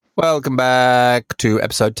Welcome back to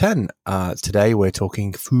episode 10. Today we're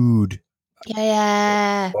talking food.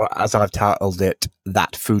 Yeah. Or as I've titled it,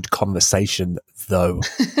 that food conversation, though.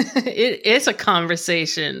 It is a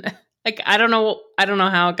conversation. Like I don't know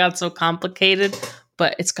how it got so complicated,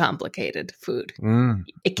 but it's complicated food.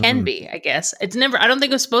 It can be, I guess. It's never I don't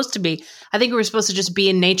think it was supposed to be. I think we were supposed to just be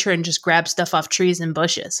in nature and just grab stuff off trees and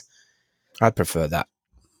bushes. I'd prefer that.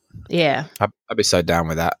 Yeah. I'd be so down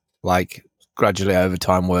with that. Like, gradually over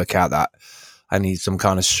time work out that I need some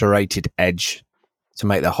kind of serrated edge to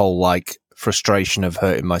make the whole, like, frustration of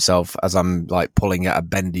hurting myself as I'm, like, pulling at a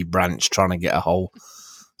bendy branch trying to get a whole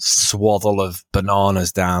swathle of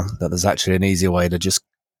bananas down, that there's actually an easier way to just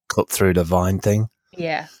cut through the vine thing.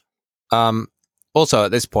 Yeah. Also,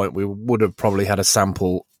 at this point, we would have probably had a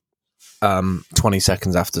sample 20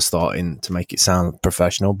 seconds after starting to make it sound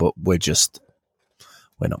professional, but we're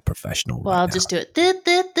not professional. Well, I'll just do it.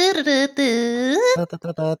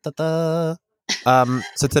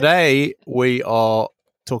 So today we are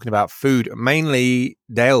talking about food. Mainly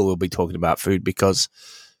Dale will be talking about food because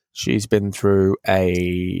she's been through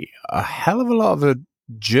a hell of a lot of a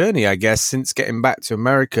journey, I guess, since getting back to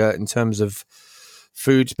America in terms of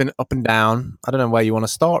food's been up and down. I don't know where you want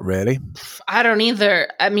to start, really. I don't either.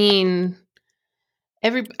 I mean,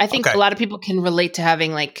 I think a lot of people can relate to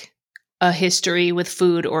having like a history with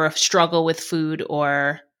food or a struggle with food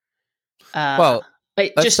or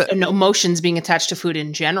just emotions being attached to food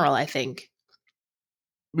in general, I think.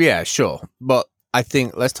 Yeah, sure. But I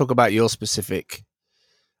think let's talk about your specific.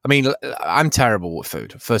 I mean, I'm terrible with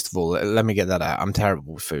food. First of all, let me get that out. I'm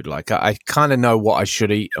terrible with food. Like, I kind of know what I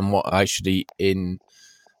should eat and what I should eat in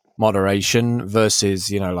moderation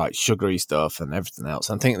versus, like sugary stuff and everything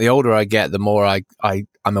else. I think the older I get, the more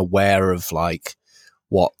I'm aware of like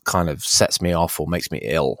what kind of sets me off or makes me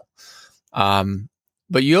ill.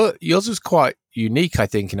 But yours was quite unique, I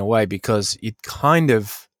think, in a way, because you'd kind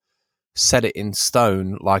of set it in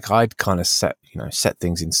stone, like I'd kind of set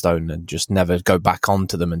things in stone and just never go back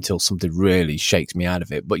onto them until something really shakes me out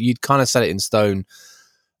of it. But you'd kind of set it in stone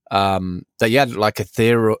that you had like a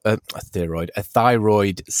thyroid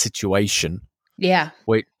situation. Yeah.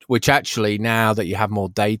 Which actually, now that you have more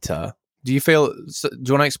data, do you want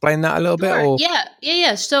to explain that a little bit? Or?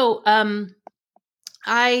 Yeah. So,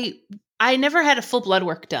 I never had a full blood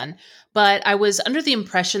work done, but I was under the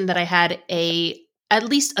impression that I had at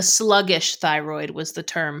least a sluggish thyroid was the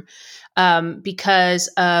term, because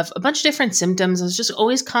of a bunch of different symptoms. I was just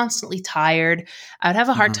always constantly tired. I would have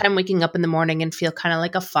a hard time waking up in the morning and feel kind of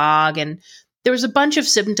like a fog. And there was a bunch of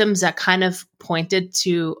symptoms that kind of pointed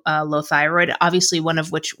to low thyroid, obviously one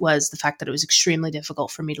of which was the fact that it was extremely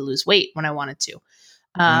difficult for me to lose weight when I wanted to.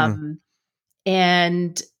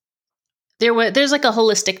 And there's like a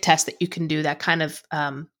holistic test that you can do that kind of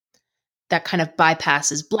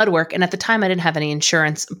bypasses blood work. And at the time I didn't have any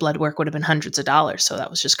insurance. Blood work would have been hundreds of dollars. So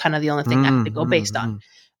that was just kind of the only thing I had to go based on,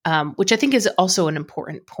 which I think is also an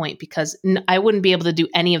important point, because I wouldn't be able to do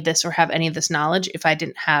any of this or have any of this knowledge if I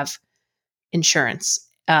didn't have insurance.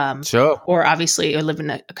 Sure. Or obviously I live in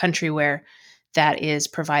a country where that is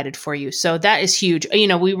provided for you. So that is huge.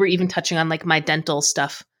 We were even touching on like my dental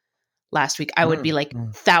stuff last week. I would be like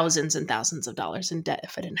thousands and thousands of dollars in debt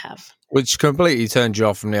if I didn't have. Which completely turned you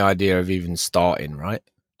off from the idea of even starting, right?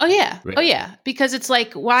 Oh, yeah. Really? Oh, yeah. Because it's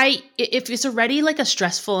like, why, if it's already like a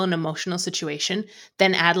stressful and emotional situation,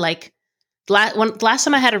 then add like, last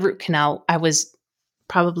time I had a root canal, I was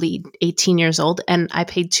probably 18 years old and I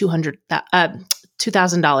paid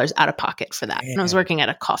 $2,000 out of pocket for that. Yeah. And I was working at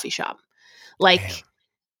a coffee shop. Like,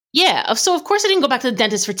 yeah. So of course I didn't go back to the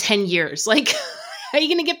dentist for 10 years. Like, how are you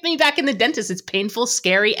going to get me back in the dentist? It's painful,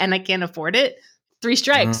 scary, and I can't afford it. 3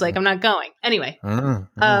 strikes. Like, I'm not going. Anyway.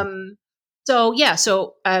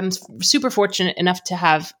 So I'm super fortunate enough to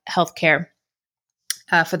have healthcare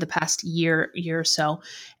for the past year or so.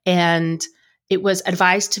 And it was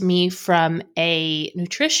advised to me from a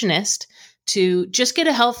nutritionist to just get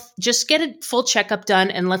a full checkup done.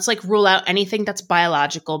 And let's like rule out anything that's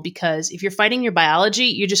biological, because if you're fighting your biology,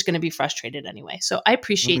 you're just going to be frustrated anyway. So I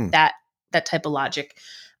appreciate that type of logic.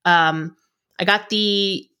 I got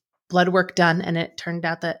the blood work done and it turned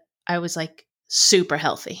out that I was like super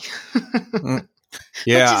healthy.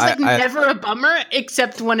 Yeah. Which is never a bummer,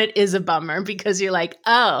 except when it is a bummer, because you're like,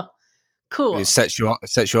 oh, cool. It sets you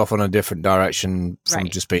off on a different direction from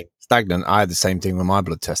just being stagnant. I had the same thing with my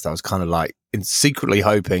blood test. I was kind of like secretly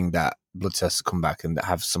hoping that blood tests come back and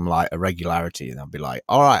have some like irregularity, and I'll be like,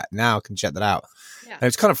 all right, now I can check that out. Yeah. And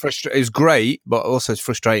it's kind of frustrating. It's great, but also it's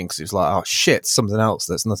frustrating because it's like, oh shit, something else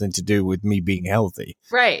that's nothing to do with me being healthy.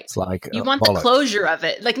 Right. It's like you want bollocks. the closure of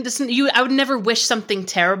it. Like this, I would never wish something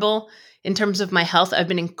terrible in terms of my health. I've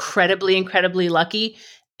been incredibly, incredibly lucky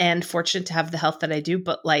and fortunate to have the health that I do.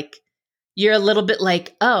 But like, you're a little bit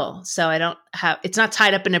like, oh, so I don't have, it's not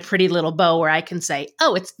tied up in a pretty little bow where I can say,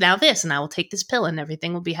 oh, it's now this, and I will take this pill and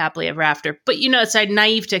everything will be happily ever after. But it's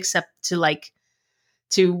naive to accept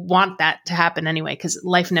to want that to happen anyway, because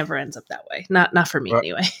life never ends up that way. Not for me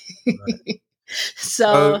anyway. Right.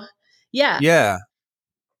 So, yeah. Yeah.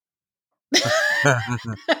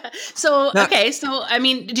 So, okay. So, I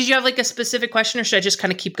mean, did you have like a specific question, or should I just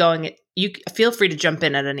kind of keep going? You feel free to jump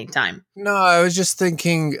in at any time. No, I was just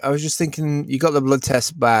thinking, you got the blood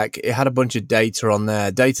test back. It had a bunch of data on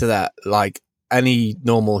there, data that like any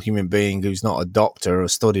normal human being who's not a doctor or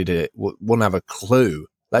studied it wouldn't have a clue.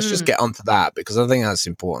 Let's just get onto that, because I think that's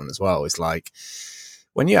important as well. It's like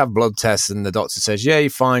when you have blood tests and the doctor says, yeah, you're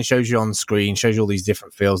fine, shows you on screen, shows you all these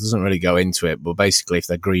different fields, doesn't really go into it. But basically, if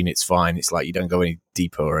they're green, it's fine. It's like you don't go any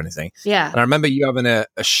deeper or anything. Yeah. And I remember you having a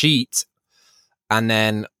sheet, and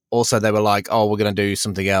then also they were like, oh, we're going to do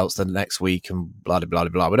something else the next week and blah, blah, blah,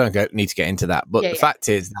 blah. We don't need to get into that. But the fact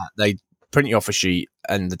is that they print you off a sheet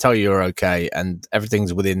and they tell you you're okay and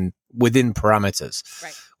everything's within parameters,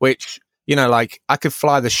 right. Which... like I could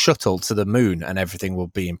fly the shuttle to the moon and everything will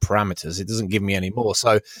be in parameters. It doesn't give me any more.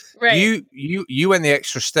 So right. you went the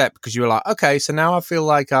extra step because you were like, okay, so now I feel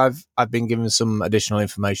like I've been given some additional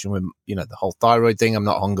information with, the whole thyroid thing. I'm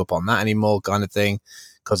not hung up on that anymore kind of thing.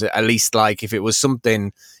 Because at least like if it was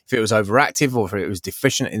overactive or if it was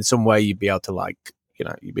deficient in some way, you'd be able to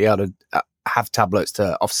you'd be able to have tablets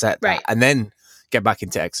to offset that right. and then get back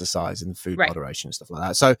into exercise and food right. moderation and stuff like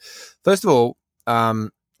that. So first of all,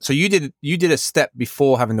 so you did a step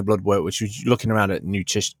before having the blood work, which was looking around at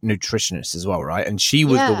nutritionists as well, right? And she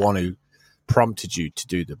was the one who prompted you to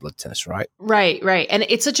do the blood test, right? Right. And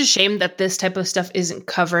it's such a shame that this type of stuff isn't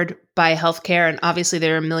covered by healthcare. And obviously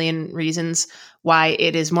there are a million reasons why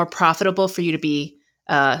it is more profitable for you to be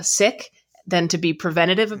sick than to be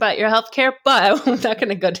preventative about your healthcare. But I'm not going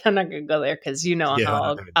to go there because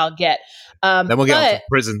how I'll get. Then we'll get to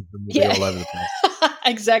prison and we'll be all over the place.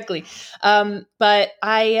 Exactly. But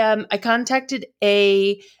I contacted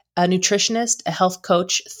a nutritionist, a health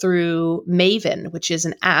coach through Maven, which is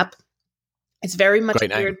an app. It's very much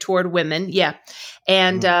geared toward women. Yeah.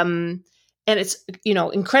 And, and it's,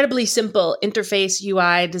 incredibly simple interface,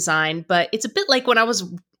 UI design, but it's a bit like when I was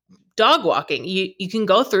dog walking. You can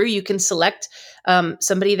go through, you can select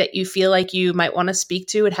somebody that you feel like you might want to speak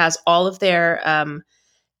to. It has all of their,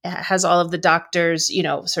 has all of the doctors,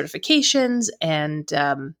 certifications and,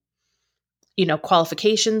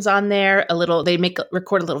 qualifications on there. They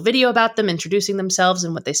record a little video about them, introducing themselves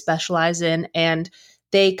and what they specialize in. And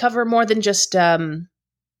they cover more than just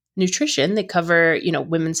nutrition. They cover,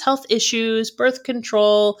 women's health issues, birth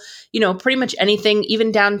control, pretty much anything,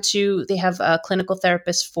 even down to they have a clinical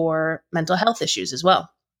therapist for mental health issues as well.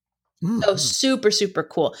 So super, super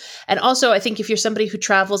cool. And also, I think if you're somebody who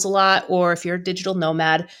travels a lot or if you're a digital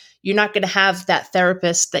nomad, you're not going to have that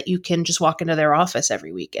therapist that you can just walk into their office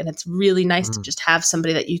every week. And it's really nice to just have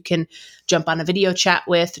somebody that you can jump on a video chat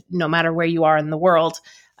with, no matter where you are in the world.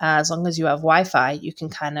 As long as you have Wi-Fi, you can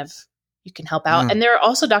help out. And there are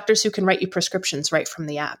also doctors who can write you prescriptions right from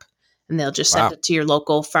the app. And they'll just send it to your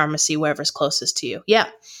local pharmacy, wherever's closest to you. Yeah.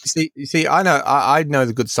 You see, I know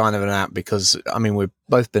the good sign of an app because, we've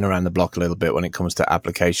both been around the block a little bit when it comes to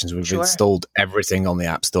applications. We've installed everything on the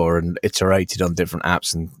App Store and iterated on different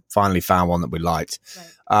apps and finally found one that we liked.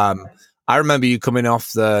 Right. I remember you coming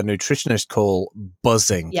off the nutritionist call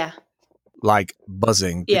buzzing. Yeah. Like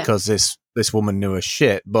buzzing because this woman knew her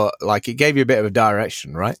shit, but like it gave you a bit of a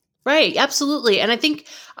direction, right? Right, absolutely. And I think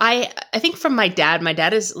from my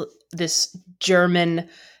dad is this German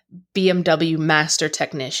BMW master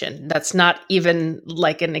technician. That's not even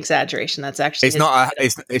like an exaggeration. That's actually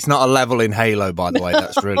it's not a level in Halo, by the way.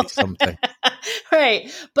 That's really something. Right.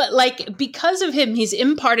 But like because of him, he's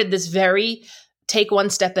imparted this very take one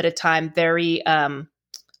step at a time, very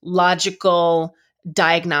logical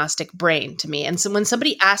diagnostic brain to me. And so when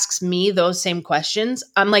somebody asks me those same questions,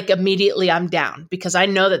 I'm like, immediately I'm down because I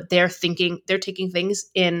know that they're taking things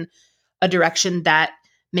in a direction that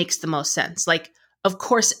makes the most sense. Like, of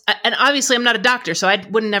course, and obviously I'm not a doctor, so I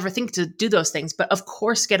wouldn't never think to do those things, but of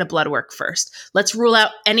course, get a blood work first. Let's rule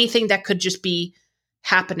out anything that could just be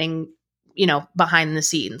happening, behind the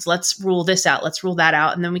scenes. Let's rule this out. Let's rule that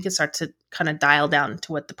out. And then we can start to kind of dial down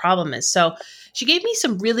to what the problem is. So she gave me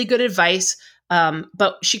some really good advice.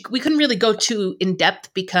 But we couldn't really go too in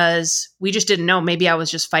depth because we just didn't know. Maybe I was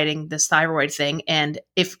just fighting this thyroid thing. And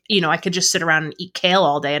if, I could just sit around and eat kale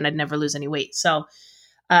all day and I'd never lose any weight. So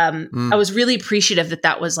I was really appreciative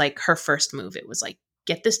that was like her first move. It was like,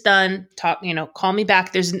 get this done, talk, call me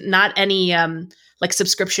back. There's not any like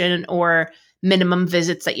subscription or minimum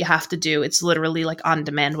visits that you have to do. It's literally like on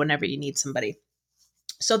demand whenever you need somebody.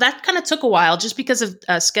 So that kind of took a while just because of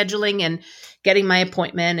scheduling and getting my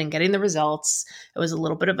appointment and getting the results. It was a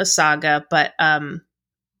little bit of a saga, but I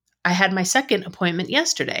had my second appointment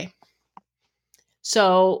yesterday.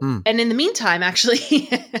 So, and in the meantime, actually,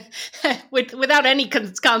 without any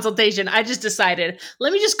consultation, I just decided,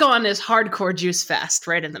 let me just go on this hardcore juice fast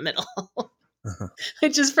right in the middle.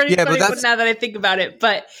 Which is pretty funny now that I think about it.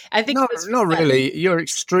 But I think not really. You're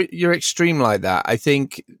extreme like that. I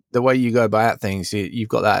think the way you go about things, you've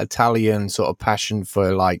got that Italian sort of passion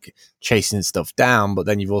for like chasing stuff down, but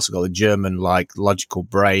then you've also got the German like logical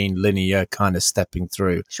brain, linear kind of stepping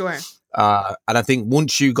through. Sure. And I think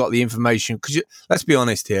once you got the information, because let's be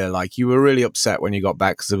honest here, like you were really upset when you got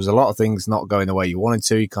back because there was a lot of things not going the way you wanted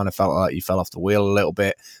to. You kind of felt like you fell off the wheel a little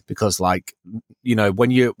bit because, like,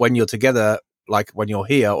 when you're together, like when you're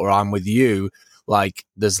here or I'm with you, like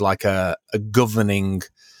there's like a governing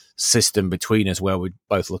system between us where we're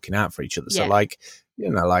both looking out for each other. Yeah. So like,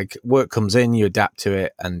 like work comes in, you adapt to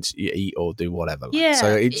it and you eat or do whatever. Like. Yeah.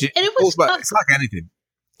 So it's like anything.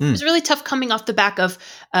 It was really tough coming off the back of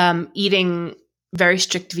eating very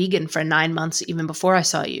strict vegan for 9 months, even before I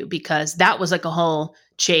saw you, because that was like a whole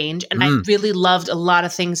change. And I really loved a lot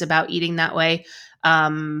of things about eating that way.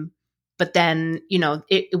 But then,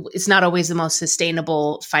 it's not always the most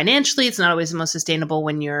sustainable financially. It's not always the most sustainable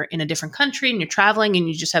when you're in a different country and you're traveling and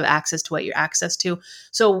you just have access to what you're access to.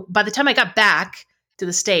 So by the time I got back to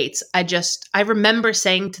the States, I remember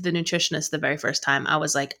saying to the nutritionist the very first time, I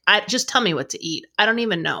was like, just tell me what to eat. I don't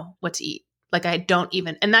even know what to eat. Like I don't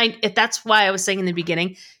even, and that's why I was saying in the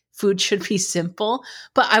beginning, food should be simple.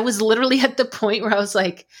 But I was literally at the point where I was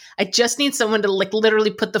like, I just need someone to like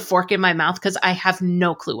literally put the fork in my mouth because I have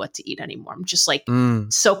no clue what to eat anymore. I'm just like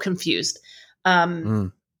so confused. So you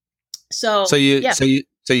did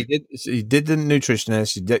the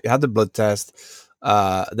nutritionist, you had the blood test.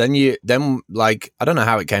 Then like, I don't know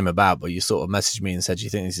how it came about, but you sort of messaged me and said, do you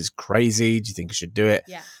think this is crazy? Do you think I should do it?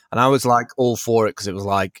 Yeah. And I was like all for it because it was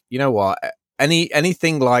like, you know what?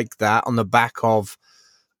 Anything like that on the back of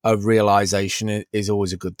a realization is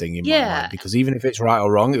always a good thing in my mind, because even if it's right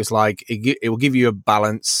or wrong, it was like it will give you a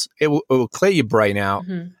balance. It will clear your brain out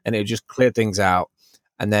and it'll just clear things out.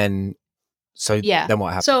 And then then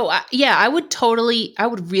what happens? So I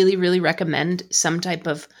would really, really recommend some type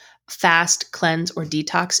of fast cleanse or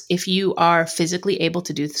detox if you are physically able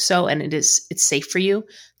to do so and it's safe for you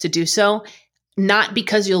to do so. Not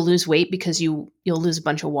because you'll lose weight, because you'll lose a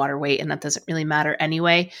bunch of water weight and that doesn't really matter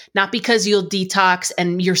anyway. Not because you'll detox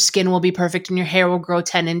and your skin will be perfect and your hair will grow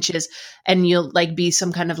 10 inches and you'll like be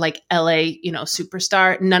some kind of like LA,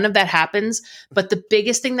 superstar. None of that happens. But the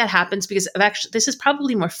biggest thing that happens, because this is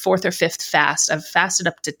probably my fourth or fifth fast. I've fasted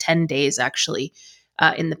up to 10 days actually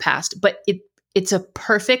in the past, but it's a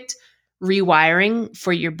perfect rewiring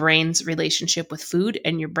for your brain's relationship with food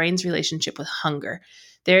and your brain's relationship with hunger.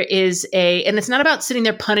 There is and it's not about sitting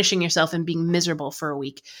there punishing yourself and being miserable for a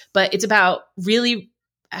week, but it's about really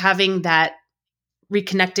having that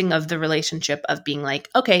reconnecting of the relationship of being like,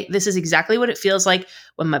 okay, this is exactly what it feels like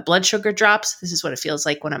when my blood sugar drops. This is what it feels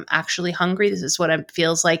like when I'm actually hungry. This is what it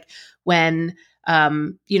feels like when,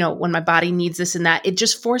 when my body needs this and that. It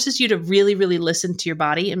just forces you to really, really listen to your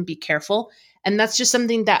body and be careful. And that's just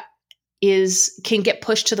something that can get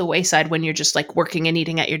pushed to the wayside when you're just like working and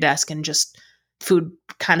eating at your desk and just food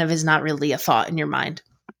kind of is not really a thought in your mind.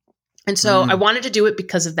 And so I wanted to do it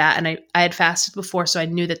because of that. And I had fasted before, so I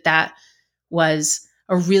knew that was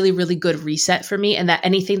a really, really good reset for me, and that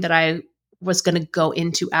anything that I was going to go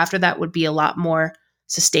into after that would be a lot more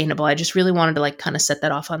sustainable. I just really wanted to like kind of set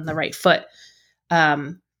that off on the right foot.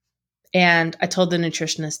 And I told the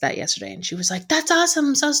nutritionist that yesterday, and she was like, that's awesome.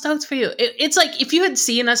 I'm so stoked for you. It's like, if you had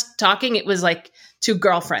seen us talking, it was like two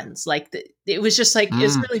girlfriends. Like it was just like,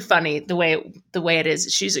 it's really funny the way it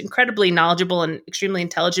is. She's incredibly knowledgeable and extremely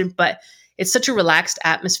intelligent, but it's such a relaxed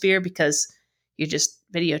atmosphere because you're just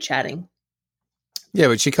video chatting. Yeah,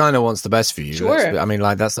 but she kind of wants the best for you. Sure. I mean,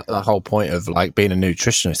 like that's the whole point of like being a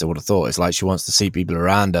nutritionist. I would have thought it's like she wants to see people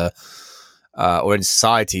around her or in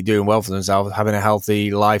society doing well for themselves, having a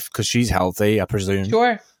healthy life because she's healthy, I presume.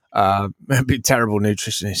 Sure. It'd be a terrible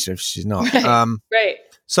nutritionist if she's not. Right.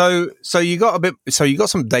 So you got a bit. So you got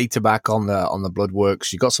some data back on the blood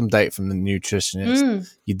works. You got some data from the nutritionist.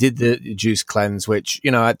 You did the juice cleanse, which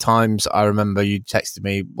at times I remember you texted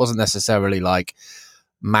me wasn't necessarily like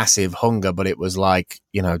massive hunger, but it was like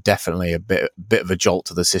definitely a bit of a jolt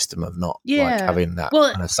to the system of not like having that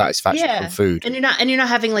kind of satisfaction from food. And you're not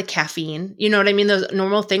having like caffeine. You know what I mean? Those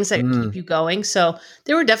normal things that keep you going. So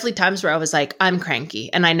there were definitely times where I was like, I'm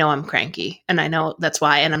cranky, and I know I'm cranky, and I know that's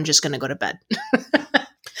why, and I'm just going to go to bed.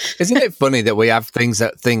 Isn't it funny that we have things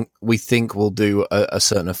that we think will do a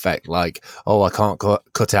certain effect, like, oh, I can't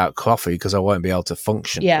cut out coffee because I won't be able to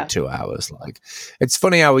function for 2 hours. Like, it's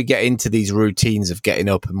funny how we get into these routines of getting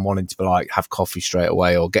up and wanting to like have coffee straight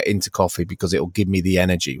away, or get into coffee because it will give me the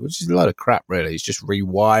energy, which is a load of crap, really. It's just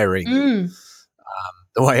rewiring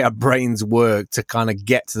the way our brains work to kind of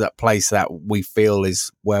get to that place that we feel is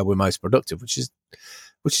where we're most productive, which is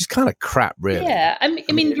kind of crap, really. Yeah, I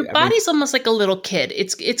mean, your body's almost like a little kid.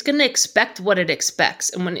 It's going to expect what it expects,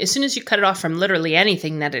 and as soon as you cut it off from literally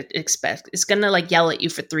anything that it expects, it's going to like yell at you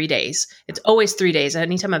for 3 days. It's always 3 days.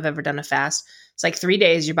 Anytime I've ever done a fast, it's like 3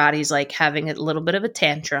 days. Your body's like having a little bit of a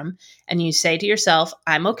tantrum, and you say to yourself,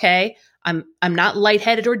 "I'm okay. I'm not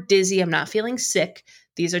lightheaded or dizzy. I'm not feeling sick.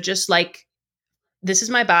 These are just like, this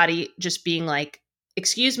is my body just being like,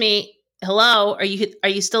 excuse me." Hello, are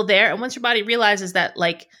you still there? And once your body realizes that,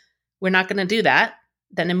 like, we're not going to do that,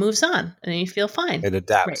 then it moves on and you feel fine. It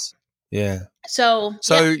adapts. Right. Yeah. So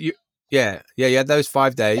you had those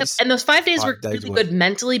 5 days. Yep. And those 5 days were really good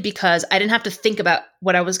mentally because I didn't have to think about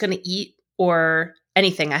what I was going to eat or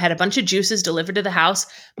anything. I had a bunch of juices delivered to the house.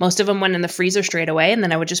 Most of them went in the freezer straight away. And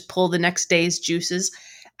then I would just pull the next day's juices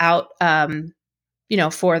out, for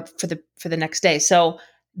the next day. So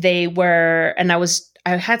they were, and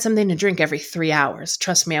I had something to drink every 3 hours.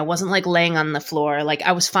 Trust me, I wasn't like laying on the floor. Like,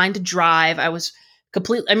 I was fine to drive. I was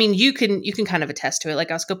completely, I mean, you can kind of attest to it. Like,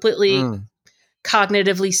 I was completely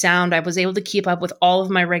cognitively sound. I was able to keep up with all of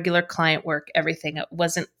my regular client work, everything. It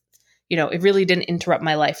wasn't, it really didn't interrupt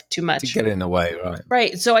my life too much. To get in the way, right?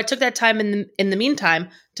 Right. So I took that time in the meantime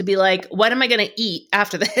to be like, what am I going to eat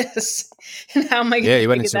after this? And how am I going to you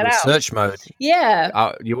went into research mode.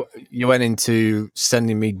 Yeah. You went into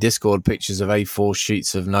sending me Discord pictures of A4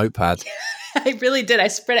 sheets of notepad. I really did. I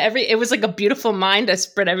spread it was like a beautiful mind. I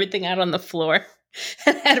spread everything out on the floor.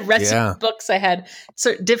 I had recipe books. I had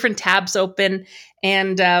different tabs open.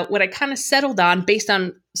 And what I kind of settled on based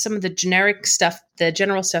on some of the generic stuff, the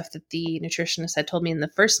general stuff that the nutritionist had told me in the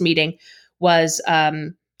first meeting was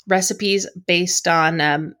recipes based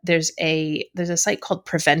on, there's a site called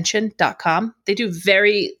prevention.com. They do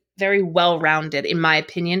very, very well-rounded, in my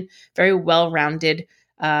opinion, very well-rounded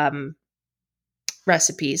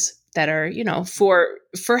recipes that are,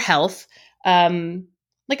 for health.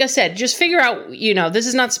 Like I said, just figure out, this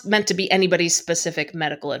is not meant to be anybody's specific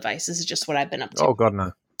medical advice. This is just what I've been up to. Oh, God,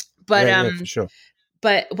 no. But, for sure.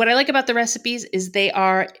 But what I like about the recipes is they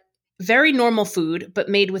are very normal food, but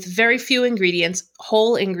made with very few ingredients,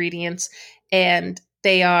 whole ingredients. And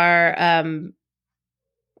they are,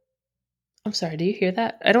 I'm sorry, do you hear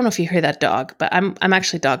that? I don't know if you hear that dog, but I'm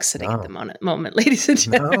actually dog sitting at the moment, ladies and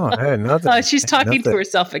gentlemen. No, I heard nothing. Oh, she's talking to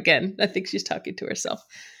herself again. I think she's talking to herself.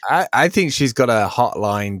 I think she's got a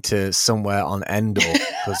hotline to somewhere on Endor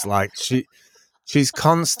because, like, she's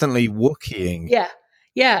constantly wookieing. Yeah,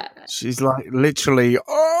 yeah. She's like literally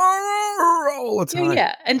all the time.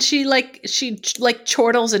 Yeah, and she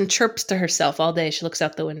chortles and chirps to herself all day. She looks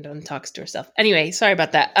out the window and talks to herself. Anyway, sorry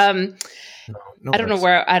about that. I don't know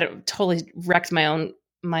where I totally wrecked my own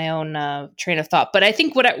train of thought, but I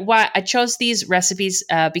think why I chose these recipes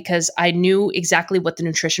because I knew exactly what the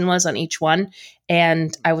nutrition was on each one,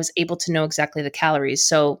 and I was able to know exactly the calories.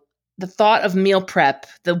 So the thought of meal prep,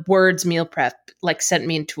 the words meal prep, like sent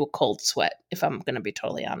me into a cold sweat. If I'm going to be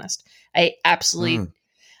totally honest, I absolutely.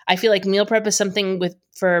 I feel like meal prep is something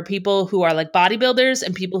for people who are like bodybuilders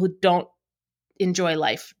and people who don't enjoy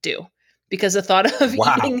life do. Because the thought of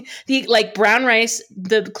eating the like brown rice,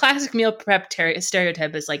 the classic meal prep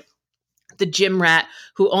stereotype is like the gym rat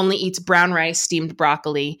who only eats brown rice, steamed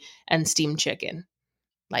broccoli, and steamed chicken.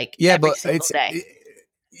 Like every single day.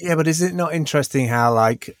 Yeah, but is it not interesting how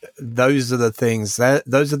like those are the things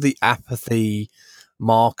those are the apathy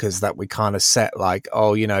markers that we kind of set, like,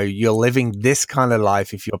 oh, you're living this kind of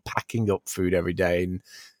life if you're packing up food every day, and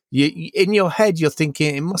you in your head you're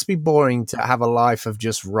thinking it must be boring to have a life of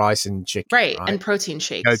just rice and chicken, right? And protein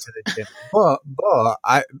shakes. Go to the gym. but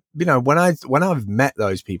I when I've met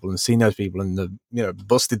those people and seen those people and the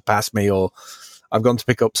busted past me, or I've gone to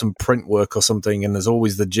pick up some print work or something, and there's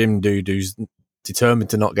always the gym dude who's determined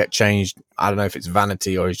to not get changed. I don't know if it's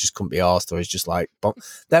vanity or he just couldn't be asked or he's just like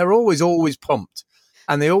they're always pumped.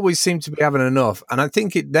 and they always seem to be having enough. And I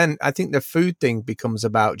think the food thing becomes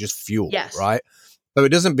about just fuel, Yes. right? So it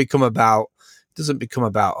doesn't become about,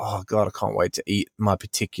 oh God, I can't wait to eat my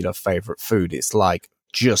particular favorite food. It's like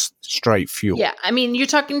just straight fuel. Yeah. I mean, you're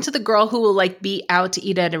talking to the girl who will like be out to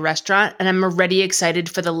eat at a restaurant, and I'm already excited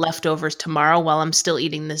for the leftovers tomorrow while I'm still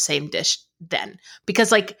eating the same dish then.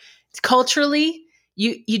 Because like culturally,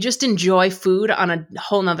 you just enjoy food on a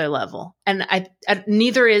whole nother level. And I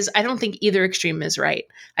don't think either extreme is right.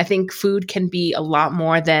 I think food can be a lot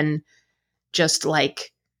more than just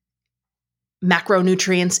like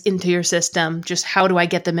macronutrients into your system. Just how do I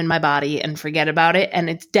get them in my body and forget about it? And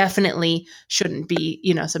it definitely shouldn't be,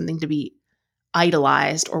 something to be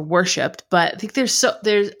idolized or worshipped. But I think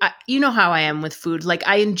you know how I am with food. Like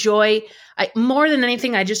I more than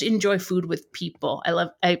anything, I just enjoy food with people.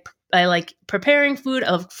 I like preparing food.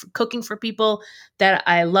 I love cooking for people that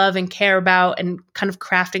I love and care about, and kind of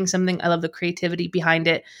crafting something. I love the creativity behind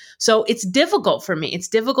it. So it's difficult for me. It's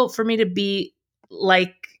difficult for me to be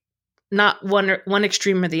like not one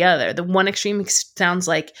extreme or the other. The one extreme sounds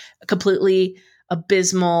like a completely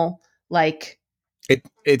abysmal, like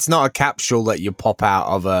it's not a capsule that you pop out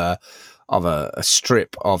of a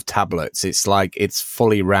strip of tablets. It's like it's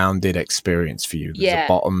fully rounded experience for you. There's a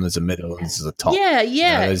bottom, there's a middle, and there's a top.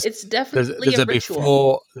 Yeah. It's definitely there's a ritual.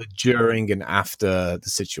 before, during, and after the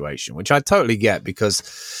situation, which I totally get,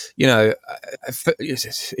 because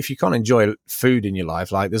if you can't enjoy food in your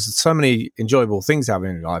life, like there's so many enjoyable things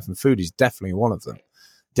happening in your life, and food is definitely one of them.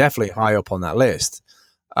 Definitely high up on that list.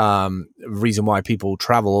 Reason why people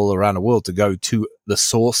travel all around the world to go to the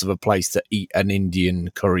source of a place to eat an Indian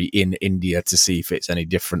curry in India to see if it's any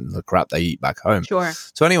different than the crap they eat back home. Sure.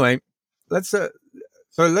 So anyway, let's flip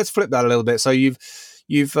that a little bit. So you've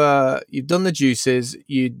done the juices,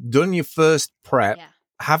 you've done your first prep. Yeah.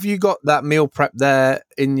 Have you got that meal prep there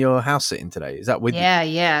in your house sitting today? Is that with you?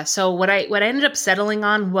 Yeah. So what I ended up settling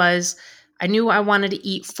on was I knew I wanted to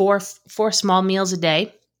eat four small meals a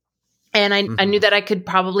day. And I knew that I could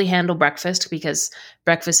probably handle breakfast, because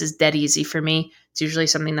breakfast is dead easy for me. It's usually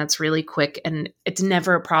something that's really quick, and it's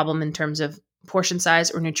never a problem in terms of portion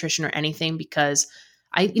size or nutrition or anything, because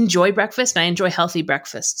I enjoy breakfast and I enjoy healthy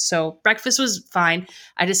breakfast. So breakfast was fine.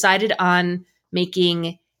 I decided on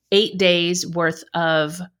making 8 days worth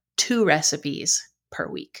of 2 recipes per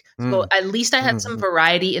week. So at least I had some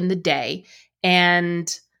variety in the day,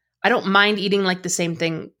 and I don't mind eating like the same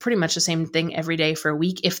thing, pretty much the same thing every day for a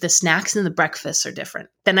week. If the snacks and the breakfasts are different,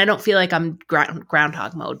 then I don't feel like I'm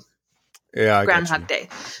groundhog mode. Yeah, Groundhog Day.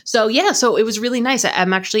 So it was really nice.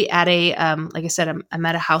 I'm actually at a, like I said, I'm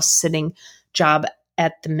at a house sitting job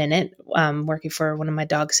at the minute, working for one of my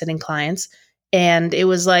dog sitting clients. And it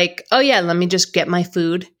was like, oh yeah, let me just get my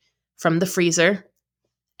food from the freezer.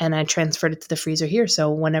 And I transferred it to the freezer here.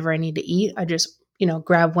 So whenever I need to eat, I just,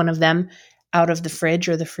 grab one of them out of the fridge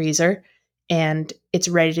or the freezer, and it's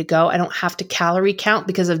ready to go. I don't have to calorie count,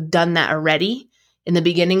 because I've done that already in the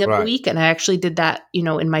beginning of the week. And I actually did that,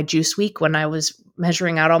 in my juice week when I was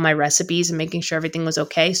measuring out all my recipes and making sure everything was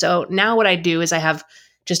okay. So now what I do is I have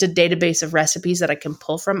just a database of recipes that I can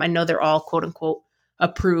pull from. I know they're all quote unquote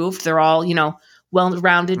approved. They're all,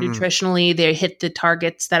 well-rounded nutritionally. They hit the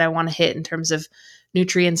targets that I want to hit in terms of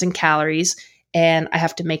nutrients and calories. And I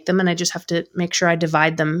have to make them, and I just have to make sure I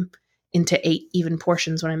divide them into 8 even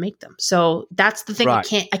portions when I make them. So that's the thing.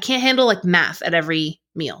 Right. I can't handle like math at every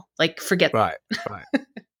meal. Like forget that. Right.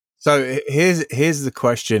 So here's the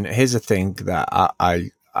question. Here's the thing that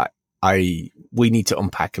we need to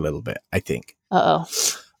unpack a little bit, I think. No.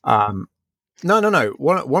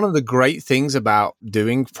 One of the great things about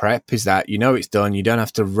doing prep is that it's done. You don't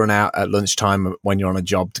have to run out at lunchtime when you're on a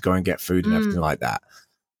job to go and get food and everything like that.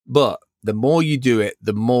 But the more you do it,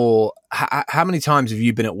 the more. How many times have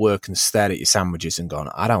you been at work and stared at your sandwiches and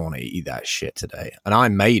gone, I don't want to eat that shit today? And I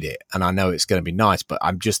made it, and I know it's going to be nice, but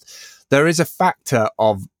there is a factor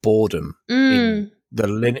of boredom in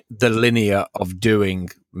the linear of doing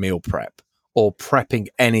meal prep or prepping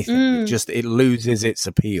anything. It loses its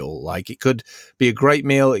appeal. Like, it could be a great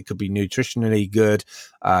meal. It could be nutritionally good.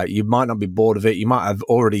 You might not be bored of it. You might have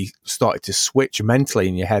already started to switch mentally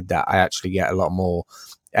in your head that I actually get a lot more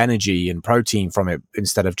energy and protein from it,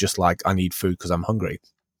 instead of just like, I need food because I'm hungry.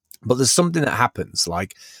 But there's something that happens.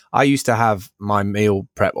 Like, I used to have my meal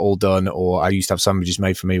prep all done, or I used to have sandwiches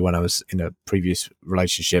made for me when I was in a previous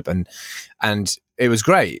relationship, and it was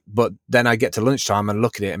great. But then I get to lunchtime and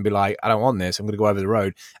look at it and be like, I don't want this. I'm going to go over the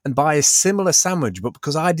road and buy a similar sandwich, but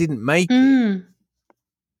because I didn't make it,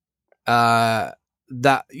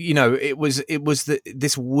 that it was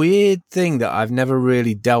this weird thing that I've never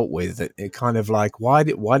really dealt with. It kind of like, why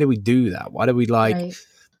do we do that? Why do we like? Right.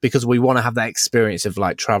 because we want to have that experience of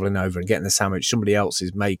like traveling over and getting the sandwich. Somebody else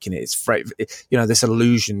is making it. It's fresh, this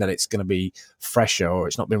illusion that it's going to be fresher or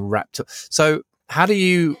it's not been wrapped up. So how do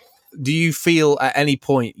you feel at any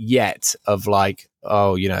point yet of like,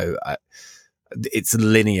 it's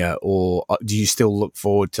linear, or do you still look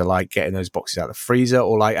forward to like getting those boxes out of the freezer,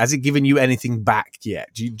 or like has it given you anything back yet?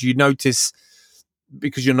 Do you notice,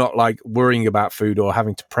 because you're not like worrying about food or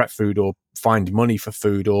having to prep food or find money for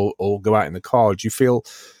food or go out in the car, do you feel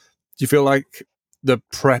like the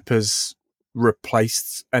prep has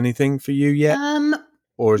replaced anything for you yet?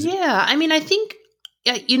 Or is yeah, I mean, I think,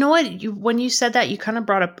 you know what, when you said that, you kind of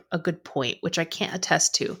brought up a good point, which I can't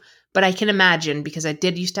attest to, but I can imagine, because I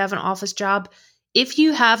did used to have an office job. If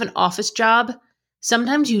you have an office job,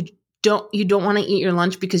 sometimes you don't want to eat your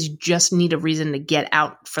lunch because you just need a reason to get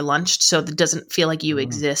out for lunch, so that doesn't feel like you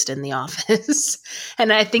exist in the office.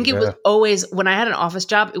 And I think it was always, when I had an office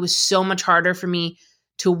job, it was so much harder for me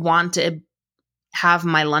to want to have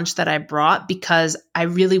my lunch that I brought, because I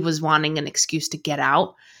really was wanting an excuse to get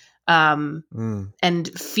out and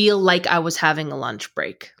feel like I was having a lunch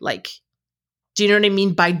break. Like, do you know what I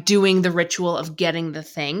mean? By doing the ritual of getting the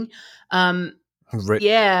thing.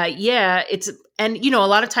 Yeah. It's, and a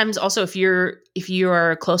lot of times also if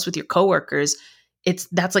you're close with your coworkers,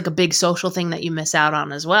 that's like a big social thing that you miss out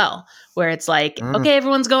on as well, where it's like, okay,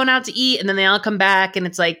 everyone's going out to eat and then they all come back and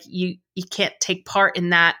it's like, you can't take part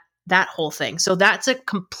in that whole thing. So that's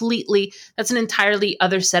an entirely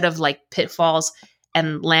other set of like pitfalls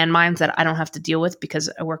and landmines that I don't have to deal with because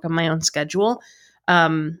I work on my own schedule.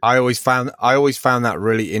 I always found that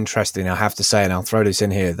really interesting. I have to say, and I'll throw this in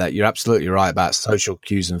here, that you're absolutely right about social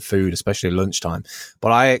cues and food, especially lunchtime.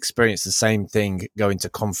 But I experienced the same thing going to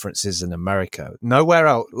conferences in America. Nowhere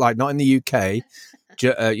else, like not in the UK.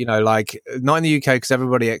 Like not in the UK, because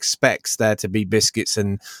everybody expects there to be biscuits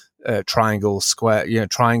and triangle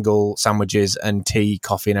sandwiches and tea,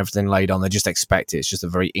 coffee, and everything laid on. They just expect it. It's just a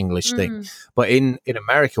very English thing. But in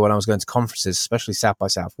America, when I was going to conferences, especially South by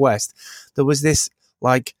Southwest, there was this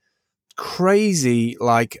like crazy,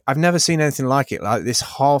 like I've never seen anything like it, like this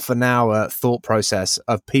half an hour thought process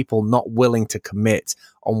of people not willing to commit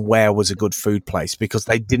on where was a good food place because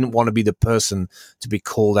they didn't want to be the person to be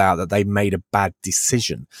called out that they made a bad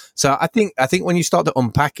decision. So I think when you start to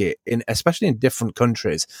unpack it, especially in different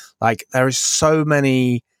countries, like there is so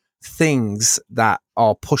many things that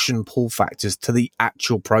are push and pull factors to the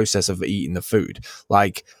actual process of eating the food.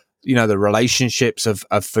 Like, the relationships of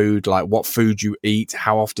food, like what food you eat,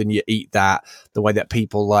 how often you eat that, the way that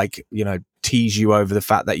people like, tease you over the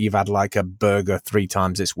fact that you've had like a burger 3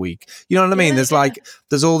 times this week. You know what I mean?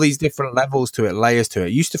 There's all these different levels to it, layers to it.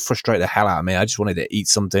 It used to frustrate the hell out of me. I just wanted to eat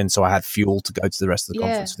something so I had fuel to go to the rest of the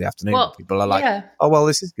conference for the afternoon. Well, people are like, oh, well,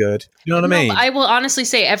 this is good. You know what I mean? I will honestly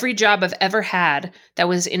say every job I've ever had that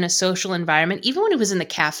was in a social environment, even when it was in the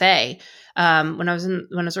cafe, when I was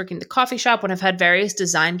working in the coffee shop, when I've had various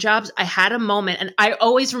design jobs, I had a moment, and I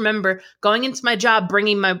always remember going into my job,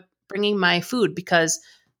 bringing my food, because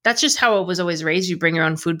that's just how I was always raised. You bring your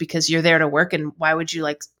own food because you're there to work, and why would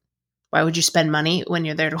you spend money when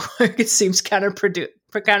you're there to work? It seems counterproductive.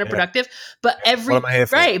 Yeah. But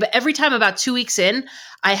every time, about 2 weeks in,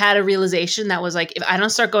 I had a realization that was like, if I don't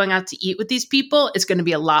start going out to eat with these people, it's going to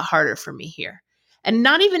be a lot harder for me here. And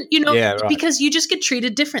not even, because you just get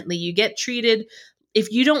treated differently. You get treated,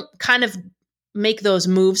 if you don't kind of make those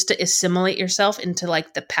moves to assimilate yourself into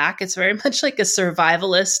like the pack, it's very much like a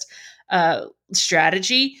survivalist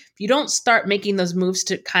strategy. If you don't start making those moves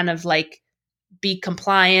to kind of like be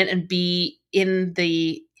compliant and be in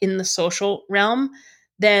the social realm,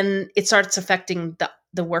 then it starts affecting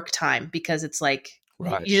the work time, because it's like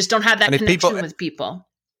you just don't have that connection with people.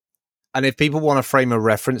 And if people want to frame a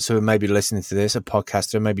reference who are maybe listening to this, a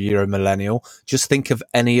podcaster, maybe you're a millennial, just think of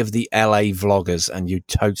any of the LA vloggers and you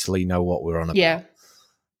totally know what we're on about. Yeah.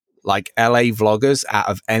 Like LA vloggers, out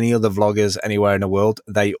of any other vloggers anywhere in the world,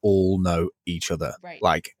 they all know each other. Right.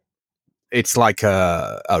 Like it's like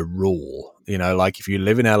a rule, like if you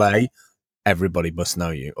live in LA, everybody must know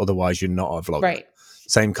you. Otherwise you're not a vlogger. Right.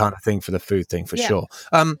 Same kind of thing for the food thing for sure.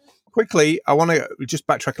 Quickly, I want to just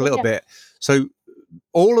backtrack a little bit. So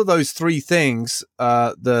all of those 3 things,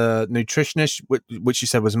 the nutritionist, which you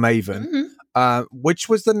said was Maven, which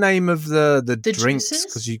was the name of the drinks?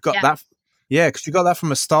 Because you got that. Yeah, because you got that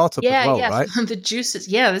from a startup as well, right? The juices.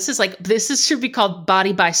 Yeah, this should be called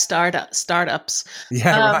Body by Startups.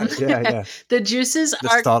 Yeah, Um, right. Yeah. the juices The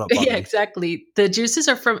are startup yeah, body. exactly. The juices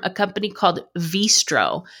are from a company called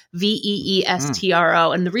Vestro, Mm.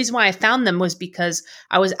 Veestro, and the reason why I found them was because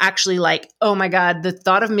I was actually like, oh my god, the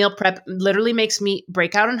thought of meal prep literally makes me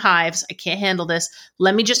break out in hives. I can't handle this.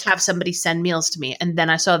 Let me just have somebody send meals to me, and then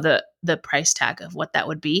I saw the price tag of what that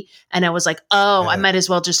would be, and I was like, oh, I Yeah. might as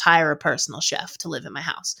well just hire a personal chef to live in my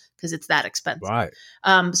house because it's that expensive. Right.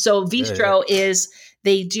 So Vestro is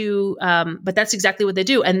they do, but that's exactly what they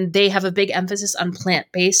do, and they have a big emphasis on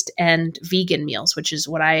plant-based and vegan meals, which is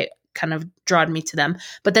what I kind of drawed me to them.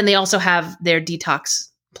 But then they also have their detox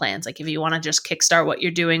plans, like if you want to just kickstart what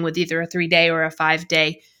you're doing with either a 3-day or a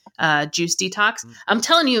 5-day juice detox. I'm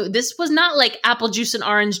telling you, this was not like apple juice and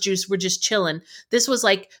orange juice. We're just chilling. This was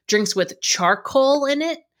like drinks with charcoal in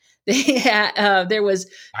it. There was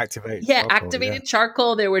activated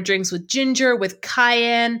charcoal. There were drinks with ginger, with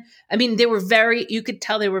cayenne. I mean, you could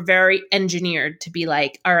tell they were very engineered to be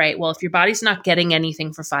like, all right, well, if your body's not getting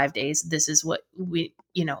anything for 5 days, this is what it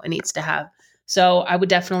needs to have. So I would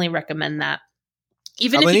definitely recommend that.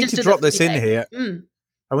 Even if you just drop this in here. And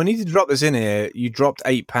we need to drop this in here. You dropped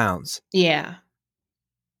 £8. Yeah.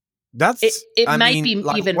 It might be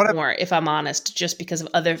even more, if I'm honest, just because of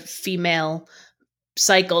other female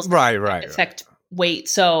cycles right affect weight.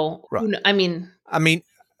 So I mean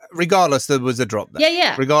regardless, there was a drop there.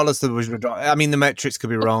 Yeah. Regardless, there was a drop. I mean, the metrics could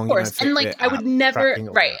be wrong. Of course. And like I would never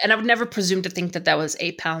and I would never presume to think that was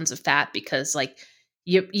 8 pounds of fat, because like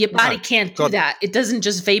your body can't do that. It doesn't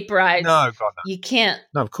just vaporize. No, God, no. You can't.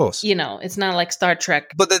 No, of course. It's not like Star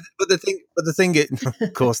Trek. But the thing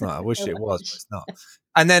of course not. I wish it was, but it's not.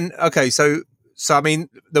 And then so I mean,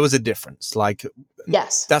 there was a difference. Like,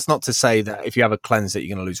 yes, that's not to say that if you have a cleanse that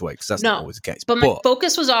you're going to lose weight, because that's not always the case. But my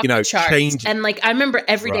focus was off the charts, and like I remember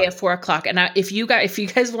every day at 4:00. And if you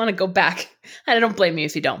guys want to go back, I don't blame you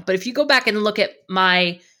if you don't. But if you go back and look at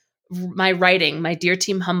my writing, my Dear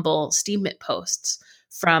Team Humble Steam It posts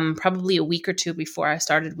from probably a week or two before I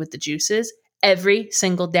started with the juices, every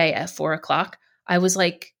single day at 4:00, I was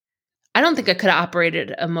like, I don't think I could have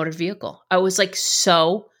operated a motor vehicle. I was like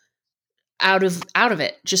so out of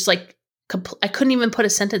it, just like I couldn't even put a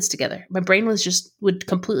sentence together. My brain would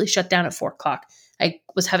completely shut down at 4:00. I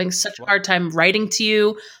was having such a hard time writing to you.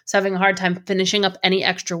 I was having a hard time finishing up any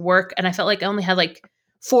extra work, and I felt like I only had like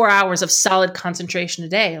 4 hours of solid concentration a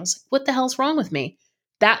day. I was like, what the hell's wrong with me?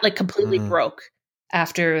 That like completely broke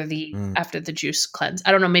after the juice cleanse.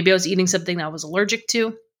 I don't know, maybe I was eating something that I was allergic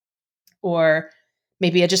to, or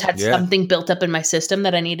maybe I just had something built up in my system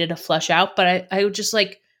that I needed to flush out. But I was just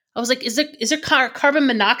like, is there carbon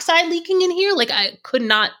monoxide leaking in here? Like I could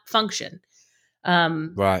not function.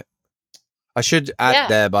 Right. I should add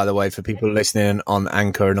there, by the way, for people listening on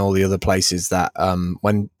Anchor and all the other places, that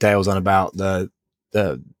when Dale's on about the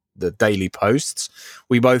daily posts,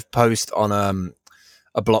 we both post on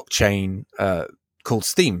a blockchain called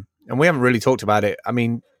Steem, and we haven't really talked about it. I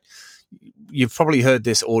mean, you've probably heard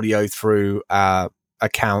this audio through our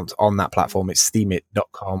account on that platform. It's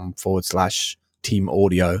steemit.com/team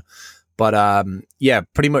audio. But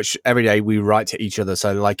pretty much every day we write to each other.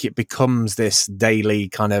 So like it becomes this daily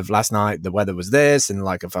kind of, last night the weather was this, and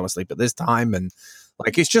like I fell asleep at this time, and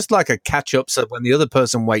like it's just like a catch up. So when the other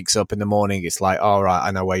person wakes up in the morning, it's like, all right, I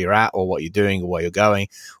know where you're at, or what you're doing, or where you're going,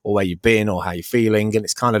 or where you've been, or how you're feeling. And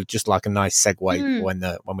it's kind of just like a nice segue when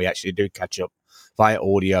we actually do catch up via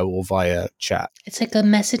audio or via chat. It's like a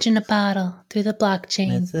message in a bottle through the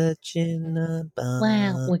blockchain. Message in a bottle.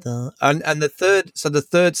 Wow. And the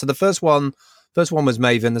first one was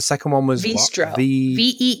Maven. The second one was Vestro.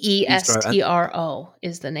 Veestro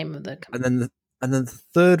is the name of the company. And then the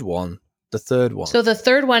third one. So the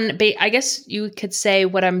third one, I guess you could say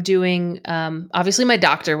what I'm doing. Obviously, my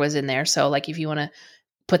doctor was in there. So like if you want to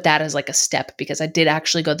put that as like a step, because I did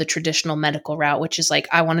actually go the traditional medical route, which is like,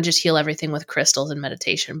 I want to just heal everything with crystals and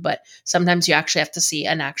meditation. But sometimes you actually have to see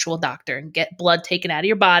an actual doctor and get blood taken out of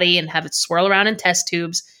your body and have it swirl around in test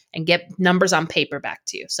tubes and get numbers on paper back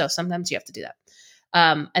to you. So sometimes you have to do that.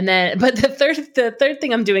 But the third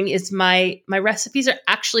thing I'm doing is my recipes are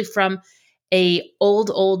actually from a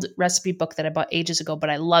old recipe book that I bought ages ago, but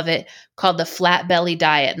I love it, called the Flat Belly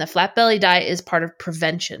Diet. And the Flat Belly Diet is part of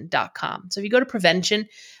prevention.com. So if you go to prevention,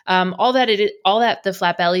 all that the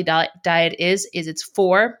Flat Belly Diet is it's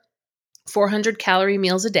 400 calorie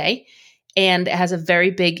meals a day. And it has a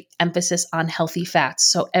very big emphasis on healthy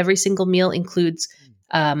fats. So every single meal includes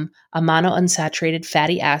a monounsaturated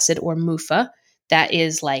fatty acid, or MUFA. That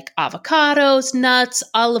is like avocados, nuts,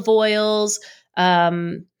 olive oils,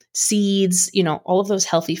 seeds, all of those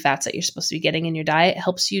healthy fats that you're supposed to be getting in your diet. It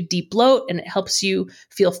helps you de-bloat and it helps you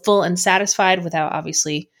feel full and satisfied without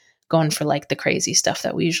obviously going for like the crazy stuff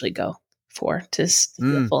that we usually go for to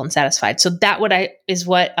feel full and satisfied. So that is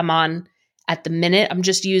what I'm on at the minute. I'm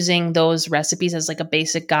just using those recipes as like a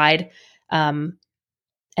basic guide. And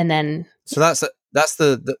then so that's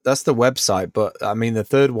the website. But I mean, the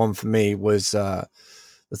third one for me was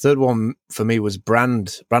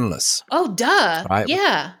Brandless. Oh, duh. Right?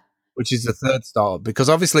 Yeah. Which is the third startup, because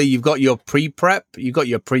obviously you've got your pre-prep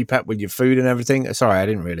with your food and everything. Sorry, I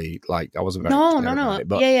didn't really I wasn't very no. it,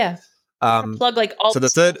 but yeah. Plug like all so the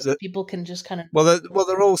third so people can just kind of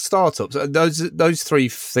they're all startups. Those three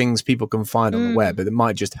things people can find on the web, but it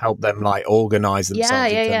might just help them like organize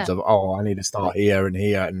themselves in terms of I need to start here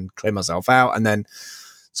and clear myself out. And then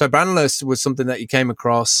so Brandless was something that you came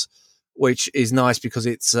across, which is nice because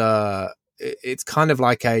it's kind of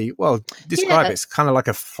like describe it. It's kind of like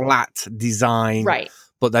a flat design, right?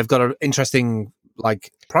 But they've got an interesting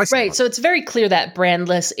like pricing. Right. So it's very clear that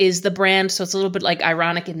Brandless is the brand. So it's a little bit like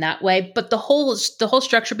ironic in that way. But the whole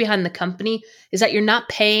structure behind the company is that you're not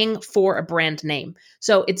paying for a brand name.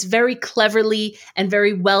 So it's very cleverly and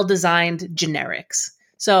very well designed generics.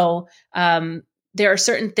 So there are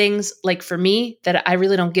certain things like for me that I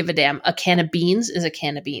really don't give a damn. A can of beans is a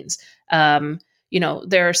can of beans.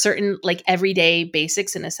 There are certain like everyday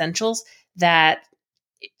basics and essentials that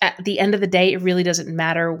at the end of the day, it really doesn't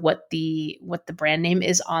matter what the brand name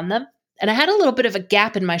is on them. And I had a little bit of a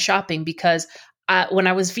gap in my shopping because when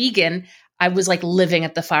I was vegan, I was like living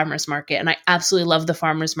at the farmer's market, and I absolutely love the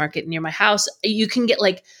farmer's market near my house. You can get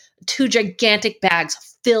like 2 gigantic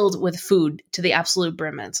bags filled with food to the absolute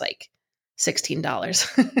brim. And it's like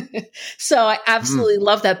 $16. So I absolutely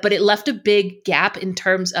love that. But it left a big gap in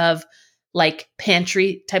terms of like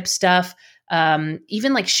pantry type stuff.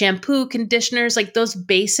 Even like shampoo, conditioners, like those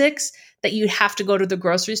basics that you'd have to go to the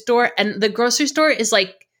grocery store. And the grocery store is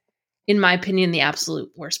like, in my opinion, the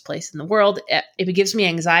absolute worst place in the world. It gives me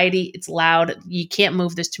anxiety. It's loud. You can't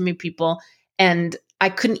move. There's too many people. And I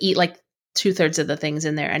couldn't eat like 2/3 of the things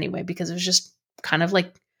in there anyway, because it was just kind of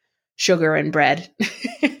like sugar and bread.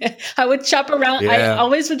 I would shop around. Yeah. I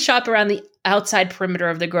always would shop around the outside perimeter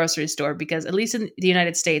of the grocery store because at least in the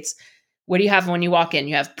United States, what do you have when you walk in?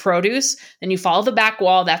 You have produce, then you follow the back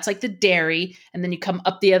wall. That's like the dairy. And then you come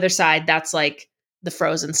up the other side. That's like the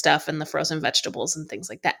frozen stuff and the frozen vegetables and things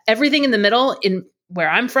like that. Everything in the middle in where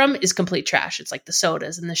I'm from is complete trash. It's like the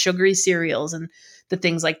sodas and the sugary cereals and the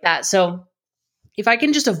things like that. So if I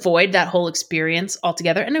can just avoid that whole experience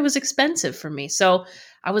altogether, and it was expensive for me. So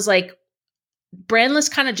I was like, Brandless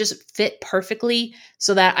kind of just fit perfectly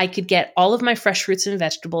so that I could get all of my fresh fruits and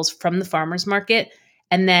vegetables from the farmer's market.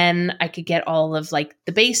 And then I could get all of like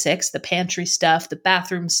the basics, the pantry stuff, the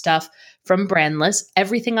bathroom stuff from Brandless.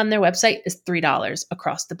 Everything on their website is $3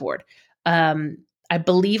 across the board. I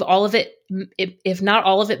believe all of it, if not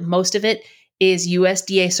all of it, most of it is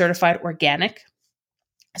USDA certified organic.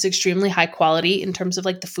 It's extremely high quality in terms of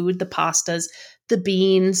like the food, the pastas, the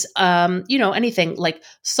beans, anything like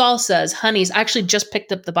salsas, honeys. I actually just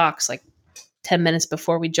picked up the box like 10 minutes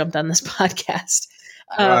before we jumped on this podcast.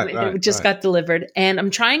 It just got delivered, and I'm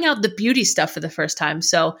trying out the beauty stuff for the first time.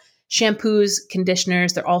 So shampoos,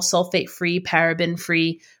 conditioners, they're all sulfate free, paraben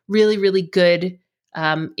free, really, really good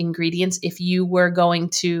ingredients. If you were going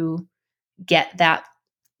to get that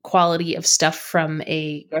quality of stuff from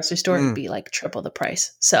a grocery store, it'd be like triple the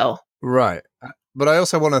price. So, right. But I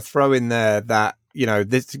also want to throw in there that,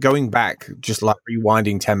 this going back, just like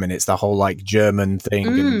rewinding 10 minutes, the whole like German thing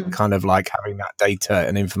and kind of like having that data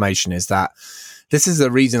and information is that this is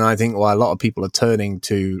the reason I think why a lot of people are turning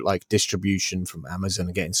to like distribution from Amazon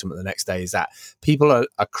and getting something the next day is that people are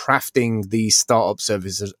crafting these startup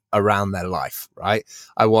services around their life, right?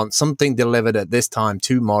 I want something delivered at this time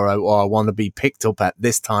tomorrow, or I want to be picked up at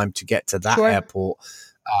this time to get to that airport.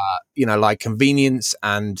 Like convenience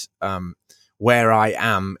and where I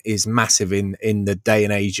am is massive in the day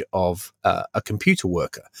and age of a computer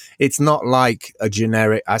worker. It's not like a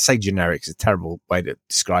generic, I say generic is a terrible way to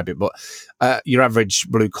describe it, but your average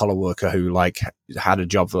blue collar worker who like had a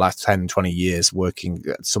job for the last 10, 20 years working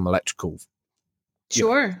at some electrical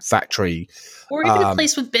factory. Or even a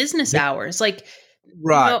place with business hours. Like,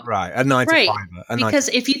 right. A 9 to 5. Because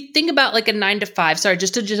if you think about like a 9 to 5, sorry,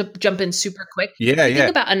 just to jump in super quick.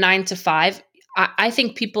 Think about a 9 to 5. I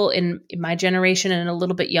think people in my generation and a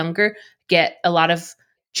little bit younger get a lot of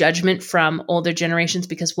judgment from older generations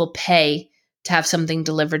because we'll pay to have something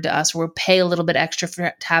delivered to us. Or we'll pay a little bit extra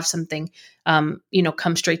to have something,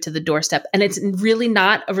 come straight to the doorstep. And it's really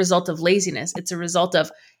not a result of laziness. It's a result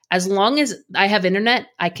of as long as I have internet,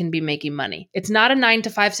 I can be making money. It's not a 9 to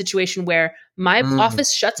 5 situation where my Mm,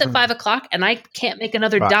 office shuts at mm. 5 o'clock and I can't make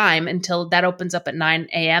another Right. dime until that opens up at 9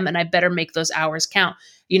 a.m. and I better make those hours count.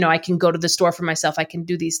 I can go to the store for myself. I can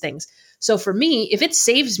do these things. So for me, if it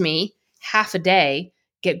saves me half a day,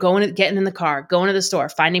 getting in the car, going to the store,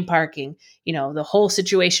 finding parking, the whole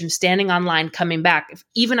situation, standing online, coming back, if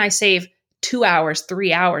even I save 2 hours,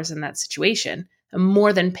 3 hours in that situation,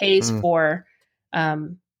 more than pays Mm. for,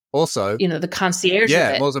 Also, the concierge of yeah,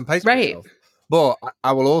 it. more than pays for Right. itself. But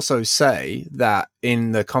I will also say that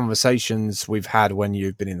in the conversations we've had when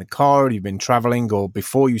you've been in the car, or you've been traveling, or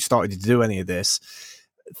before you started to do any of this,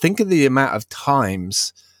 think of the amount of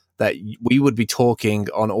times that we would be talking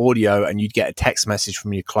on audio and you'd get a text message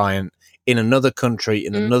from your client in another country,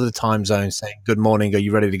 in another time zone saying, "Good morning, are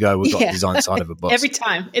you ready to go? We've got design side of a bus." Every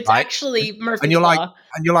time. It's right? actually Murphy's And you're Law.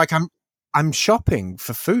 like, I'm shopping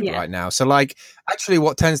for food Yeah. right now. So like, actually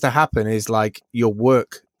what tends to happen is like your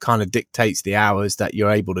work kind of dictates the hours that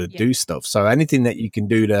you're able to do stuff. So anything that you can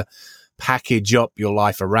do to package up your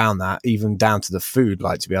life around that, even down to the food,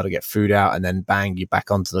 like to be able to get food out and then bang, you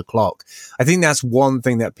back onto the clock. I think that's one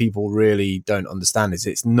thing that people really don't understand is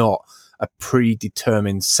it's not a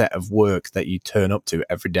predetermined set of work that you turn up to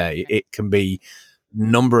every day. It can be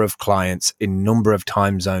number of clients in number of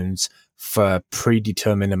time zones for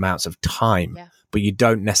predetermined amounts of time, but you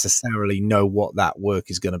don't necessarily know what that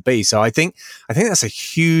work is going to be. So I think that's a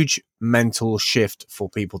huge mental shift for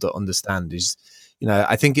people to understand is,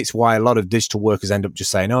 I think it's why a lot of digital workers end up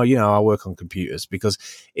just saying, oh, I work on computers, because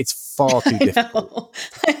it's far too difficult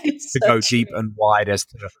to go deep and wide as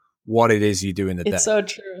to what it is you do in the day. It's so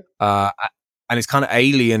true. And it's kind of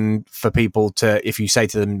alien for people to, if you say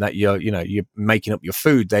to them that you're making up your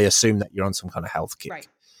food, they assume that you're on some kind of health kick. Right.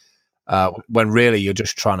 When really you're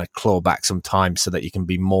just trying to claw back some time so that you can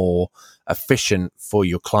be more efficient for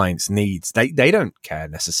your clients' needs. They don't care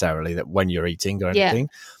necessarily that when you're eating or anything,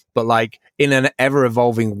 but like in an ever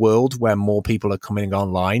evolving world where more people are coming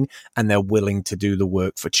online and they're willing to do the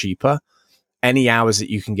work for cheaper, any hours that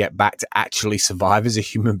you can get back to actually survive as a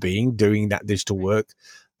human being doing that digital work,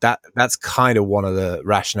 that's kind of one of the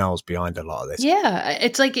rationales behind a lot of this. Yeah,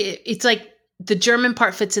 it's like the German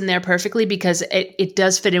part fits in there perfectly because it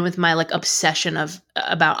does fit in with my like obsession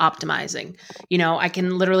about optimizing. I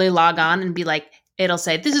can literally log on and be like, it'll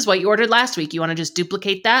say, this is what you ordered last week. You want to just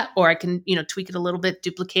duplicate that? Or I can, tweak it a little bit,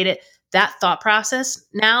 duplicate it. That thought process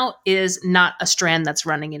now is not a strand that's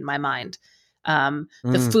running in my mind.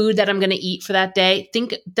 The food that I'm going to eat for that day,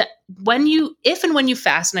 think that if and when you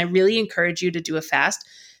fast, and I really encourage you to do a fast,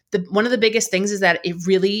 one of the biggest things is that it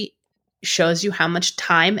really shows you how much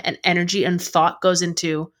time and energy and thought goes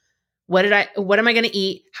into what am I going to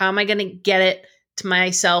eat? How am I going to get it to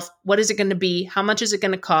myself? What is it going to be? How much is it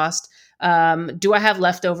going to cost? Do I have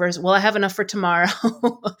leftovers? Will I have enough for tomorrow?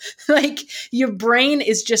 Like your brain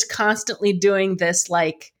is just constantly doing this,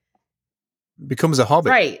 like becomes a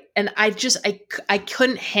hobby. Right. And I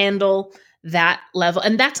couldn't handle that level.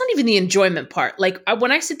 And that's not even the enjoyment part. Like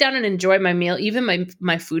when I sit down and enjoy my meal, even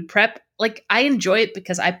my food prep, like I enjoy it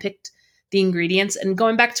because I picked the ingredients. And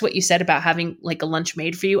going back to what you said about having like a lunch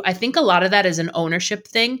made for you, I think a lot of that is an ownership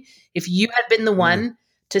thing. If you had been the one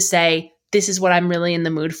to say, this is what I'm really in the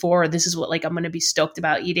mood for, or this is what like I'm going to be stoked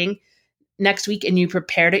about eating next week, and you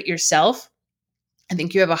prepared it yourself, I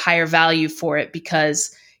think you have a higher value for it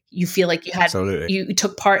because you feel like you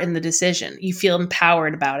took part in the decision. You feel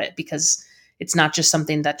empowered about it because it's not just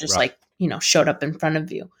something that just showed up in front of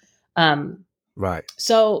you. Right.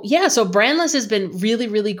 So Brandless has been really,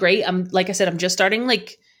 really great. Like I said, I'm just starting.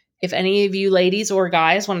 Like, if any of you ladies or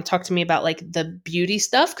guys want to talk to me about like the beauty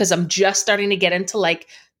stuff, because I'm just starting to get into like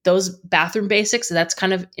those bathroom basics. That's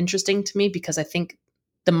kind of interesting to me because I think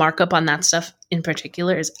the markup on that stuff in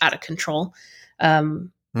particular is out of control. The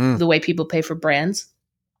way people pay for brands.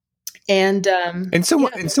 And in some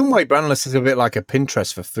way, Brandless is a bit like a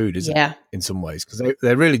Pinterest for food, isn't it? In some ways, because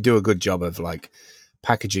they really do a good job of like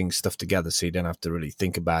packaging stuff together, so you don't have to really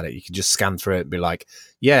think about it. You can just scan through it and be like,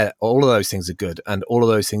 yeah, all of those things are good, and all of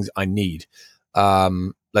those things I need.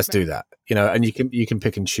 Let's do that, and you can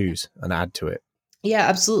pick and choose and add to it. Yeah,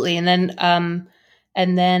 absolutely. And then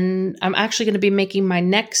I'm actually going to be making my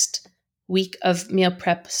next week of meal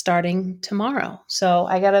prep starting tomorrow. So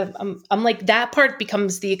I'm like, that part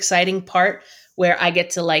becomes the exciting part where I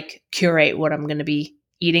get to like curate what I'm going to be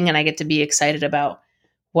eating, and I get to be excited about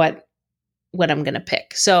what I'm going to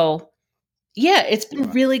pick. So yeah, it's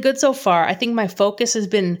been really good so far. I think my focus has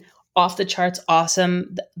been off the charts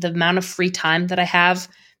awesome. The amount of free time that I have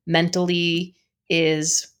mentally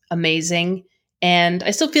is amazing. And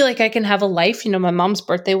I still feel like I can have a life. You know, my mom's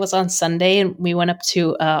birthday was on Sunday, and we went up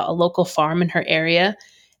to a local farm in her area,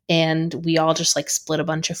 and we all just like split a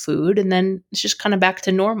bunch of food, and then it's just kind of back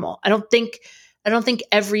to normal. I don't think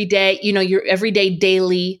every day, you know, your everyday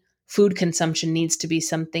daily food consumption needs to be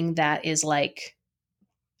something that is like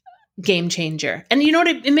game changer. And you know what?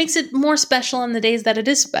 It makes it more special on the days that it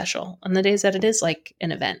is special, on the days that it is like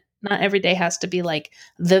an event. Not every day has to be like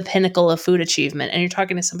the pinnacle of food achievement. And you're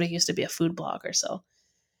talking to somebody who used to be a food blogger, so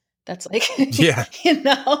that's like, Yeah. you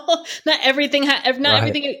know, not everything. Not Right.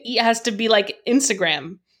 everything you eat has to be like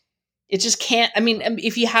Instagram. It just can't. I mean,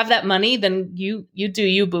 if you have that money, then you do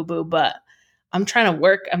you, boo boo. But I'm trying to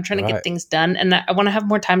work. I'm trying to get Right. things done, and I want to have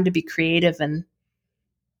more time to be creative and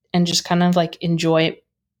just kind of like enjoy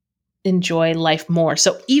life more.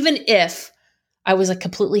 So even if I was like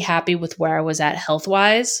completely happy with where I was at health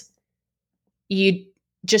wise, you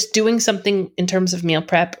just doing something in terms of meal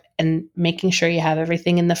prep and making sure you have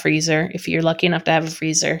everything in the freezer, if you're lucky enough to have a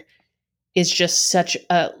freezer, is just such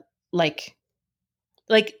a like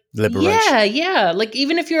Liberation. yeah. Like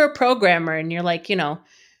even if you're a programmer and you're like, you know,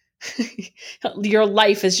 your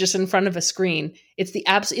life is just in front of a screen. It's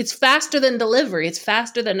it's faster than delivery. It's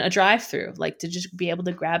faster than a drive-through, like to just be able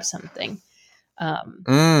to grab something.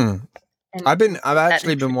 And I've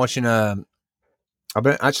actually been watching a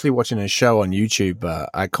show on YouTube.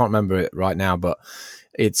 I can't remember it right now, but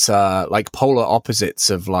it's like polar opposites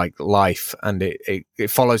of like life, and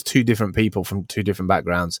it follows two different people from two different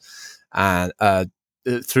backgrounds, and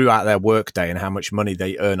throughout their workday and how much money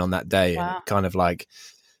they earn on that day. Wow. And kind of like,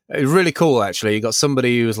 it's really cool, actually. You got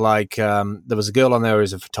somebody who was like, there was a girl on there who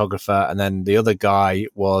was a photographer, and then the other guy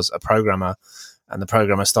was a programmer, and the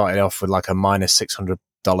programmer started off with like a minus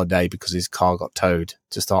 $600 day because his car got towed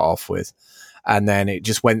to start off with. And then it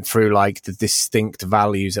just went through like the distinct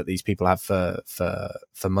values that these people have for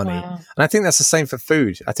money. Wow. And I think that's the same for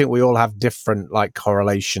food. I think we all have different like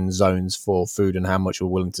correlation zones for food and how much we're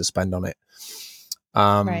willing to spend on it.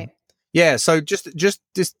 Right. Yeah. So just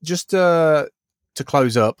to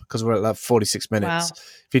close up, because we're at like 46 minutes. Wow.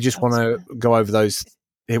 If you just want to go over those,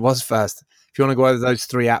 it was fast. If you want to go over those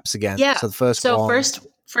three apps again. Yeah. So the first So one first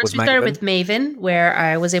was we started Maven. with Maven, where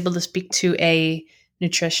I was able to speak to a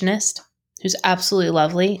nutritionist who's absolutely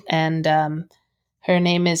lovely, and her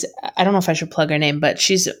name is, I don't know if I should plug her name, but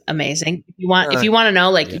she's amazing. If you want to know,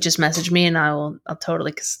 like, you just message me and I'll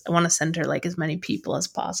totally, because I want to send her like as many people as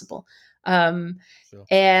possible. Sure.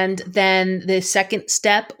 And then the second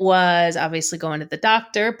step was obviously going to the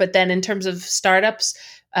doctor. But then in terms of startups,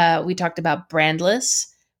 we talked about Brandless,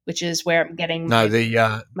 which is where I'm getting my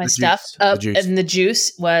the stuff. juice. And the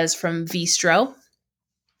juice was from Vistro.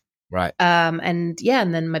 Right. And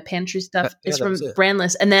then my pantry stuff is from was it.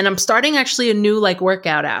 Brandless. And then I'm starting actually a new like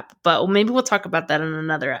workout app, but maybe we'll talk about that in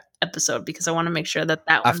another episode, because I want to make sure that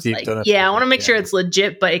one's you've like, done it, I want to make sure yeah. it's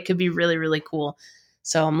legit, but it could be really, really cool.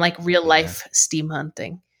 So I'm like real life steam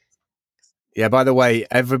hunting. Yeah, by the way,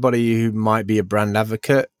 everybody who might be a brand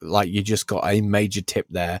advocate, like, you just got a major tip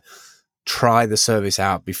there. Try the service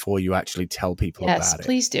out before you actually tell people Yes, about it.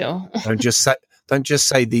 please do. Don't just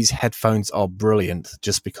say these headphones are brilliant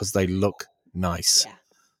just because they look nice. Yeah.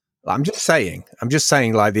 I'm just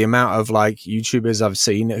saying, like, the amount of like YouTubers I've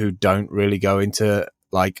seen who don't really go into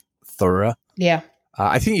like thorough. Yeah.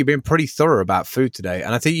 I think you've been pretty thorough about food today,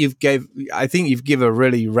 and I think you've give a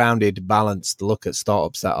really rounded, balanced look at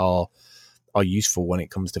startups that are useful when it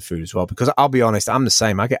comes to food as well. Because I'll be honest, I'm the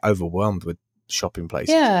same. I get overwhelmed with shopping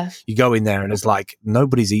places. Yeah. You go in there and it's like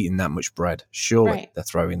nobody's eating that much bread. Surely Right. they're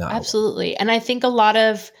throwing that. Absolutely. And I think a lot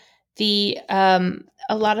of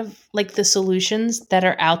like the solutions that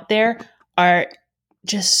are out there are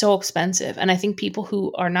just so expensive. And I think people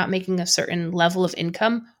who are not making a certain level of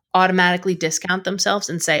income automatically discount themselves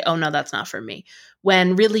and say, oh no, that's not for me.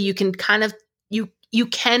 When really you can kind of, you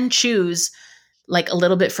can choose like a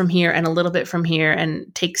little bit from here and a little bit from here,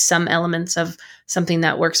 and take some elements of something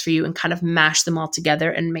that works for you and kind of mash them all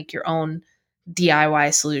together and make your own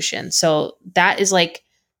DIY solution. So that is like,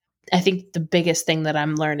 I think the biggest thing that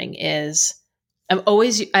I'm learning is I've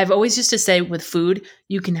always used to say with food,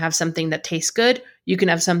 you can have something that tastes good, you can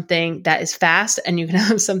have something that is fast, and you can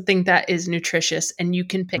have something that is nutritious, and you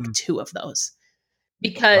can pick two of those,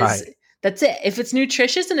 because that's it. If it's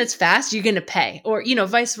nutritious and it's fast, you're going to pay, or,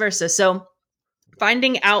 vice versa. So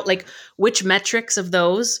finding out like which metrics of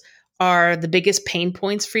those are the biggest pain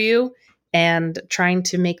points for you, and trying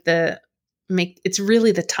to make it's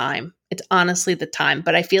really the time. It's honestly the time.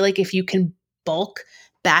 But I feel like if you can bulk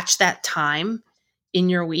batch that time in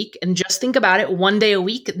your week and just think about it one day a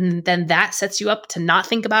week, and then that sets you up to not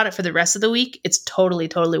think about it for the rest of the week, it's totally,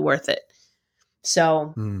 totally worth it.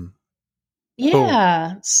 So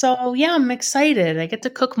Yeah. So yeah, I'm excited. I get to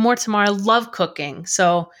cook more tomorrow. I love cooking.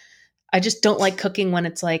 So I just don't like cooking when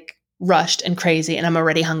it's like rushed and crazy and I'm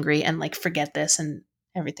already hungry and like forget this and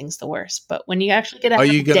everything's the worst. But when you actually get to Are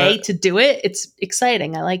have you a gonna day to do it, it's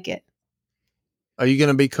exciting. I like it. Are you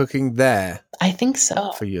gonna be cooking there I think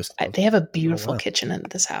so. for your stuff? They have a Oh beautiful wow. kitchen in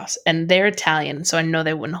this house and they're Italian. So I know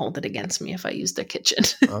they wouldn't hold it against me if I used their kitchen.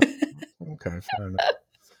 Oh, okay, fair enough.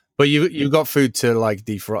 But you got food to like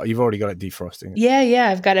defrost. You've already got it defrosting. Yeah.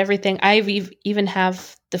 I've got everything. Even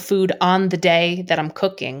have the food on the day that I'm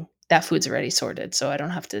cooking. That food's already sorted, so I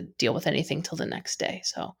don't have to deal with anything till the next day.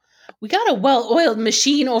 So we got a well-oiled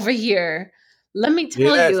machine over here. Let me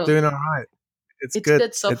tell Yeah, it's you, doing all right. It's it's good.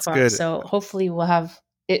 good so It's far. good. So hopefully we'll have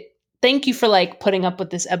it. Thank you for like putting up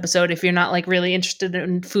with this episode. If you're not like really interested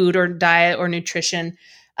in food or diet or nutrition,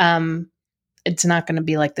 it's not going to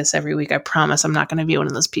be like this every week. I promise. I'm not going to be one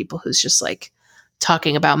of those people who's just like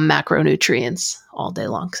talking about macronutrients all day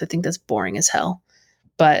long because I think that's boring as hell.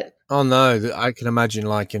 But Oh no, I can imagine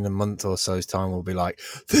like in a month or so's time we'll be like,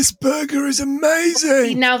 this burger is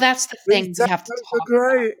amazing. now that's the thing we have to talk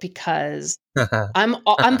about because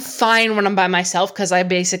I'm fine when I'm by myself because I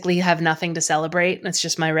basically have nothing to celebrate. It's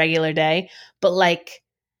just my regular day. But like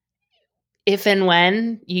if and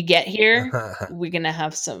when you get here, we're gonna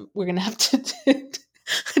have to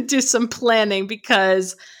do some planning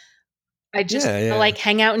because I just wanna, like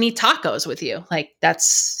hang out and eat tacos with you. Like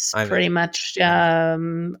that's pretty much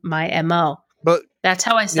my MO. But that's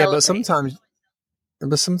how I celebrate.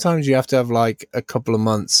 but sometimes you have to have like a couple of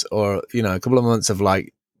months or a couple of months of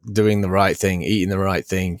like doing the right thing, eating the right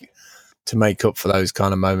thing to make up for those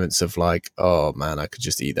kind of moments of like, oh man, I could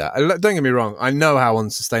just eat that. Don't get me wrong, I know how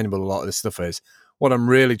unsustainable a lot of this stuff is. What I'm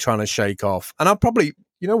really trying to shake off, and I'll probably,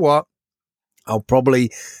 I'll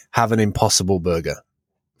probably have an Impossible Burger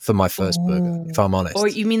for my first burger, if I'm honest. Or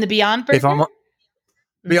you mean the Beyond Burger? If I'm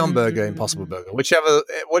Beyond Burger, Impossible Burger,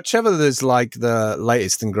 whichever there's like the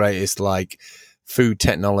latest and greatest like food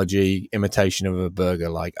technology imitation of a burger.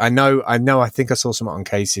 Like I think I saw something on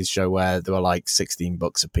Casey's show where they were like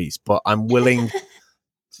 $16 a piece, but I'm willing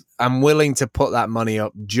to put that money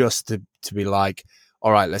up just to be like,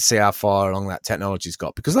 all right, let's see how far along that technology's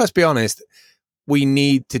got. Because let's be honest, we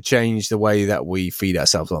need to change the way that we feed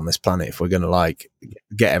ourselves on this planet if we're going to like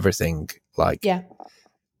get everything like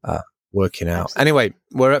working out. Absolutely. Anyway,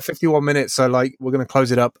 we're at 51 minutes, so like we're going to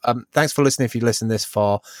close it up. Thanks for listening. If you listen this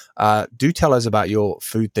far, do tell us about your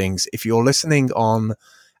food things. If you're listening on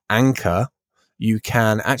Anchor, you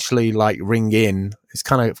can actually like ring in. It's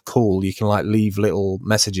kind of cool. You can like leave little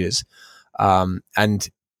messages, and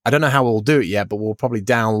I don't know how we'll do it yet, but we'll probably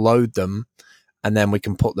download them. And then we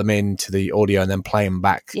can put them into the audio and then play them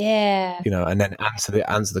back. Yeah. And then answer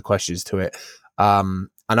the questions to it. I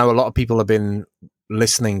know a lot of people have been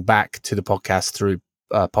listening back to the podcast through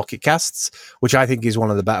Pocket Casts, which I think is one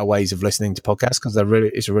of the better ways of listening to podcasts because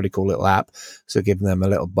it's a really cool little app. So giving them a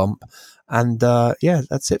little bump. And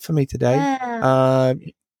that's it for me today. Yeah.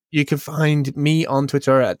 You can find me on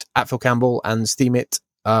Twitter at Phil Campbell and Steemit,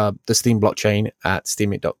 the Steem blockchain at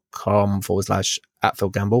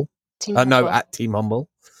steemit.com/@PhilCampbell. At Team Humble.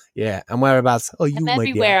 Yeah. And whereabouts? Oh, I'm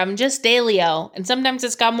everywhere. I'm just Dalio. And sometimes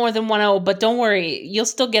it's got more than one O, but don't worry. You'll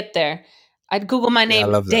still get there. I'd Google my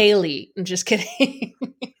name daily. I'm just kidding.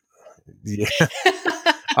 Yeah.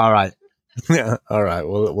 All right. All right.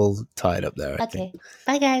 We'll tie it up there. Okay.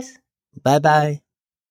 Bye, guys. Bye-bye.